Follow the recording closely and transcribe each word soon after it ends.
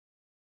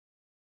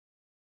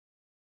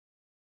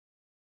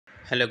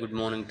Hello, good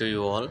morning to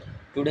you all.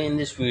 Today in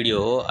this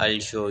video, I'll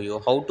show you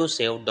how to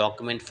save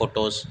document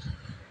photos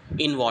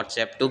in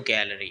WhatsApp to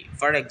gallery.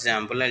 For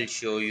example, I'll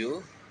show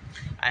you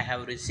I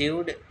have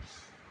received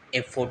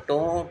a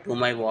photo to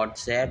my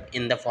WhatsApp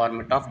in the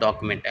format of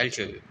document. I'll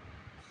show you.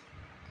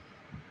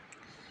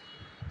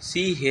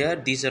 See here,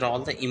 these are all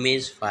the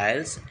image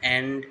files,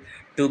 and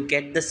to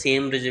get the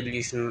same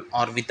resolution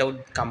or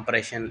without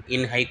compression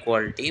in high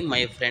quality,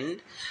 my friend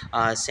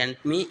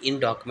sent me in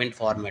document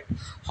format.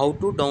 How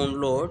to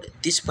download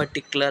this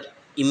particular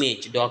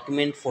image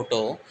document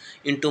photo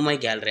into my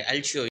gallery?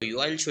 I'll show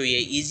you a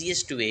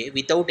easiest way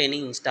without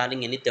any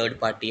installing any third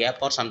party app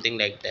or something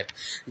like that.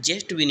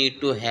 Just we need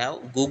to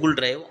have Google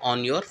Drive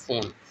on your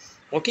phone.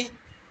 Okay,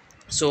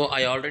 so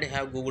I already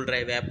have Google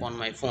Drive app on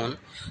my phone,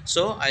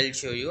 so I'll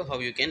show you how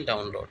you can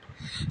download.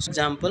 So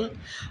example,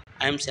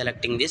 I'm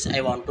selecting this.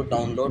 I want to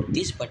download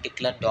this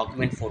particular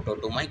document photo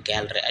to my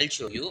gallery. I'll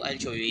show you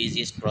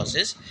easiest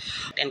process.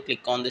 And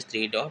click on these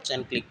three dots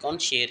and click on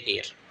share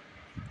here.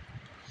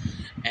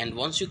 And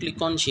once you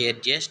click on share,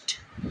 just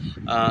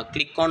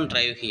click on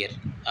drive here.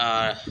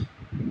 uh,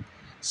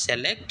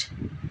 Select,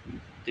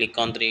 click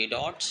on three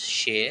dots,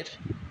 share,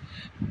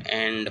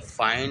 and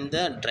find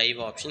the drive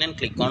option and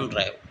click on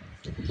drive.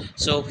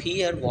 So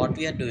here what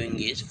we are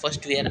doing is,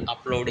 first we are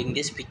uploading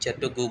this picture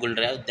to Google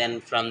Drive, then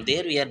from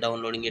there we are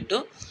downloading it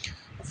to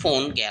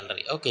phone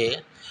gallery. Okay,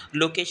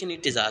 location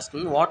it is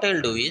asking. What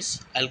I'll do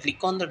is, I'll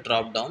click on the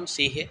drop down.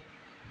 See here,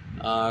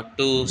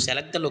 to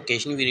select the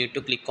location we need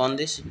to click on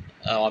this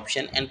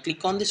option and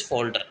click on this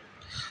folder.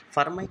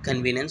 For my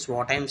convenience,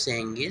 what I am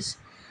saying is,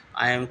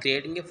 I am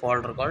creating a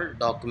folder called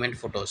document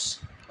photos.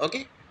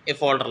 Okay, a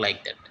folder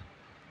like that.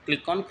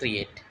 Click on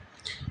create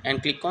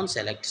and click on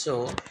select.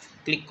 So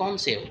click on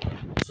save.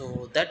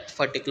 So that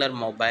particular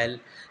mobile,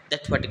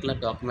 that particular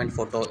document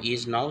photo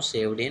is now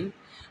saved in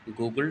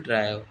Google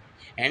Drive.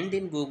 And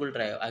in Google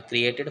Drive I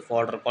created a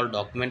folder called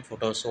document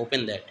photos.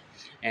 Open that,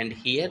 and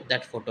here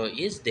that photo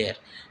is there.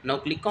 Now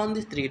click on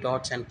these three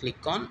dots and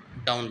click on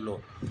download.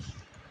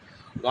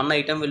 One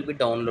item will be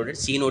downloaded.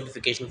 See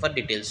notification for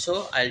details.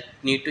 So I'll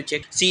need to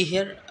check. See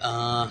here,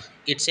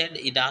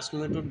 it asked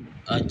me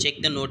to check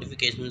the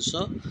notification.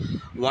 So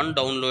one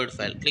download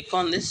file, click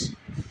on this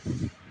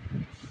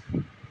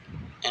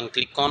and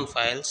click on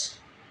files.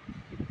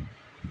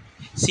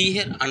 See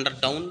here, under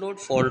download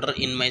folder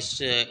in my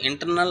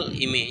internal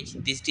image,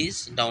 this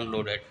is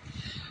downloaded.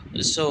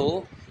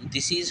 So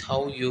this is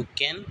how you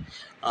can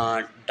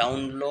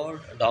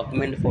download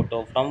document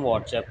photo from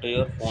WhatsApp to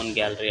your phone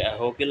gallery. I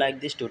hope you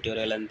like this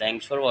tutorial, and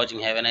thanks for watching.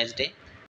 Have a nice day.